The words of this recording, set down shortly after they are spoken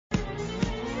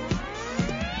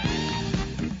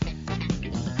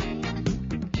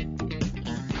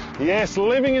Yes,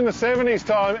 living in the 70s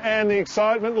time, and the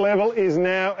excitement level is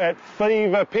now at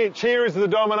fever pitch. Here is the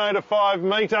Dominator 5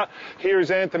 metre. Here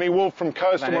is Anthony Wolf from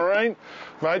Coastal Marine.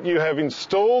 Mate, you have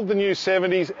installed the new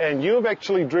 70s and you have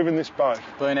actually driven this boat.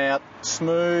 Been out,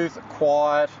 smooth,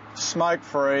 quiet,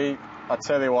 smoke-free. I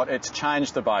tell you what, it's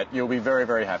changed the boat. You'll be very,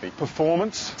 very happy.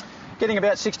 Performance? Getting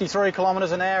about 63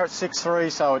 kilometres an hour at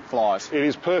 6.3, so it flies. It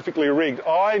is perfectly rigged.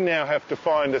 I now have to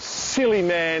find a silly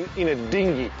man in a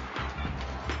dinghy.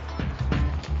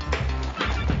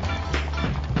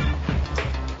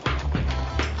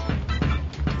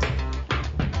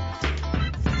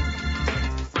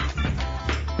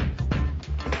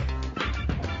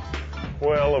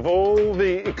 Well, of all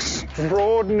the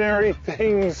extraordinary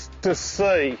things to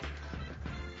see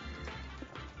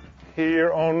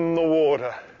here on the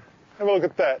water, have a look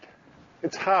at that.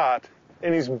 It's Hart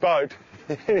in his boat,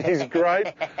 in his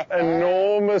great,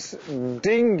 enormous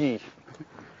dinghy.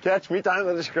 Catch me, don't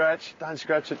let it scratch. Don't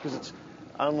scratch it because it's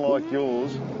unlike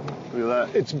yours. Look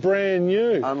at that. It's brand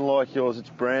new. Unlike yours, it's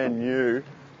brand new.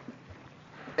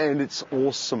 And it's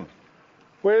awesome.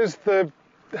 Where's the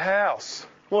house?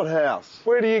 What house?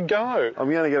 Where do you go? I'm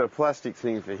going to get a plastic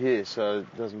thing for here so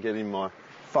it doesn't get in my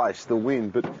face, the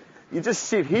wind. But you just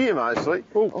sit here mostly.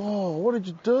 Ooh. Oh, what did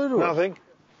you do to it? Nothing.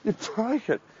 You broke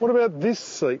it. What about this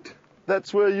seat?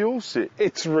 That's where you'll sit.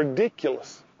 It's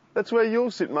ridiculous. That's where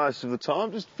you'll sit most of the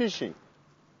time, just fishing.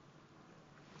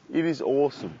 It is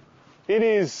awesome. It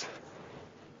is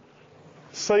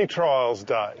Sea Trials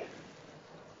Day.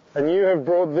 And you have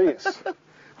brought this.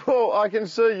 Well, I can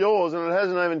see yours and it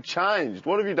hasn't even changed.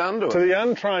 What have you done to it? To the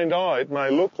untrained eye, it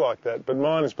may look like that, but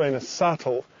mine has been a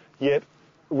subtle yet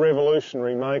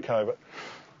revolutionary makeover.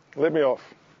 Let me off.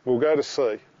 We'll go to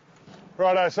sea.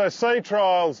 Righto, so Sea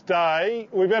Trials Day.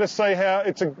 We better see how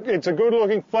it's a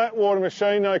good-looking flat water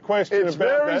machine, no question it's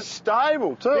about that. It's very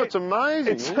stable too. It's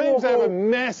amazing. It seems to have a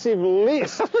massive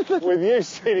list with you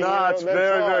sitting there. No, it's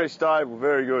very stable.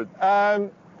 Very good.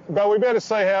 But we better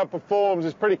see how it performs.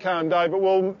 It's a pretty calm day, but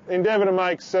we'll endeavour to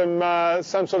make some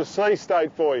sort of sea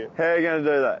state for you. How are you going to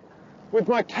do that? With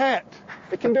my cat.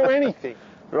 It can do anything.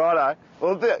 Righto.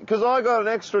 Well, because I got an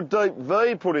extra deep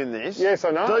V put in this. Yes, I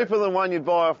know. Deeper than one you'd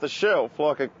buy off the shelf,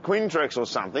 like a Quintrex or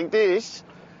something. This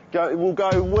will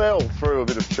go well through a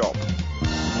bit of chop.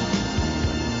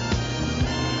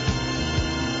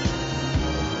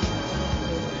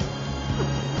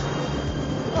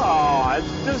 Oh,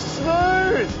 it's just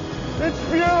smooth. It's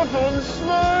beautiful and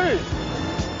smooth.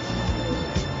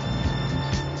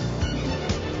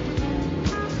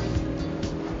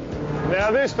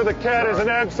 Now this for the cat is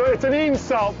it's an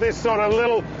insult, this sort of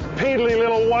little piddly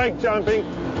little wake jumping.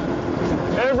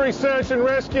 Every search and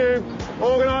rescue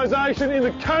organisation in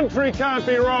the country can't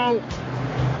be wrong.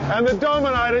 And the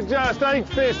Dominator just eats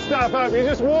this stuff up. You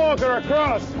just walk her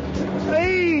across.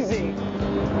 Easy.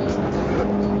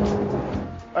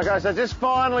 Okay, so just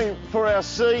finally for our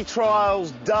Sea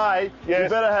Trials Day, yes, we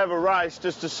better have a race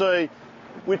just to see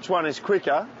which one is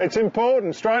quicker. It's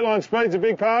important. Straight line speed's a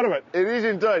big part of it. It is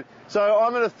indeed. So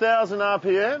I'm at 1,000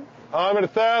 RPM. I'm at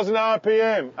 1,000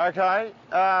 RPM. Okay.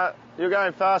 You're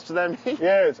going faster than me?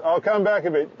 Yes, I'll come back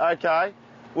a bit. Okay.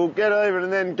 We'll get even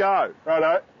and then go.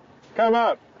 Righto. Come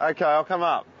up. Okay, I'll come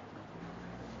up.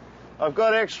 I've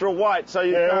got extra weight, so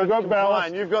you can't we've got complain.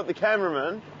 ballast. You've got the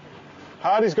cameraman.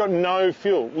 Hardy's got no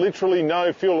fuel, literally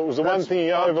no fuel. It was the one thing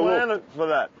he overlooked. I planned for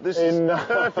that. This is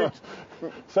perfect.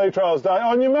 Sea Trials Day.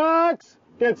 On your marks.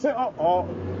 Get set. Oh.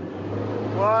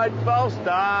 Right, false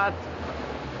start.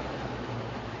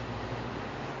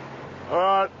 All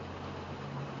right.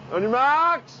 On your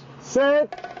marks. Set.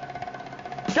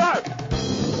 Go.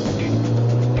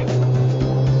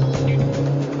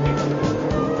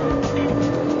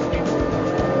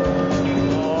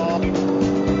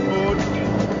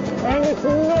 And it's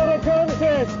not a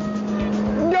contest.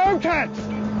 Go cat!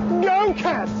 Go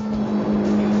cat!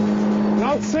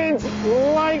 Not since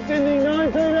late in the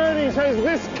 1980s has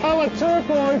this colour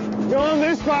turquoise gone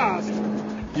this fast.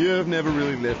 You've never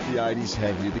really left the 80s,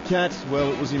 have you? The Cat,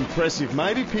 well, it was impressive.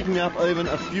 Maybe picking up even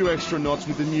a few extra knots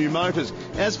with the new motors.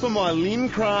 As for my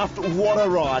Lincraft, what a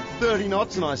ride. 30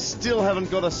 knots and I still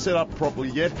haven't got it set up properly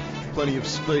yet. Plenty of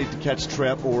speed to catch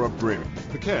trout or a bream.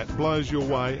 The Cat blows your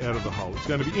way out of the hole. It's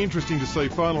going to be interesting to see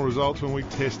final results when we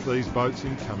test these boats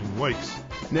in coming weeks.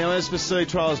 Now, as for Sea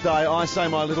Trials Day, I say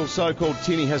my little so-called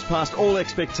tinny has passed all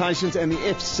expectations, and the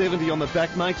F70 on the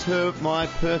back makes her my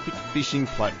perfect fishing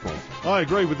platform. I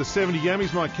agree with the 70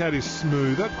 Yammies. My cat is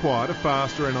smoother, quieter,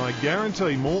 faster, and I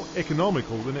guarantee more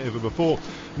economical than ever before.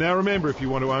 Now remember, if you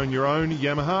want to own your own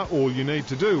Yamaha, all you need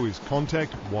to do is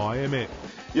contact YMF.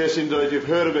 Yes, indeed. You've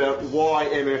heard about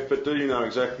YMF, but do you know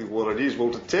exactly what it is?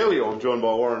 Well, to tell you, I'm joined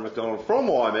by Warren McDonald from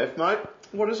YMF, mate.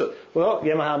 What is it? Well,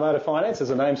 Yamaha Motor Finance, as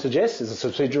the name suggests, is a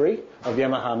subsidiary of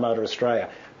Yamaha Motor Australia.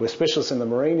 We're specialists in the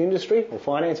marine industry, or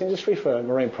finance industry, for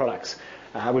marine products.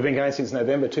 We've been going since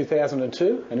November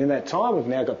 2002, and in that time we've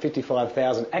now got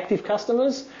 55,000 active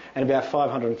customers and about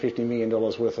 $550 million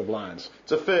worth of loans.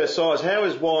 It's a fair size. How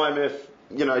is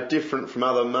YMF, different from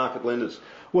other market lenders?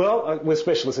 Well, we're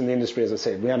specialists in the industry, as I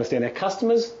said. We understand our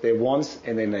customers, their wants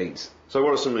and their needs. So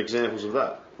what are some examples of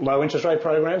that? Low interest rate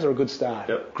programs are a good start.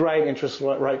 Yep. Great interest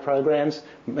rate programs,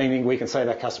 meaning we can save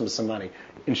our customers some money.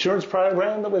 Insurance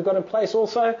program that we've got in place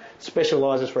also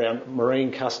specialises for our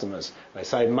marine customers. They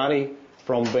save money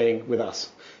from being with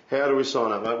us. How do we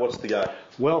sign up, mate? What's the go?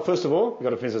 Well, first of all, you've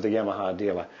got to visit a Yamaha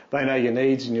dealer. They know your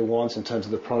needs and your wants in terms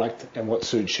of the product and what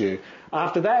suits you.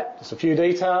 After that, just a few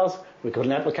details. We put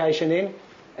an application in,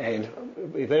 and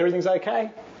if everything's okay,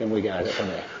 then we go from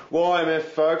there. YMF,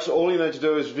 folks, all you need to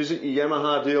do is visit your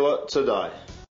Yamaha dealer today.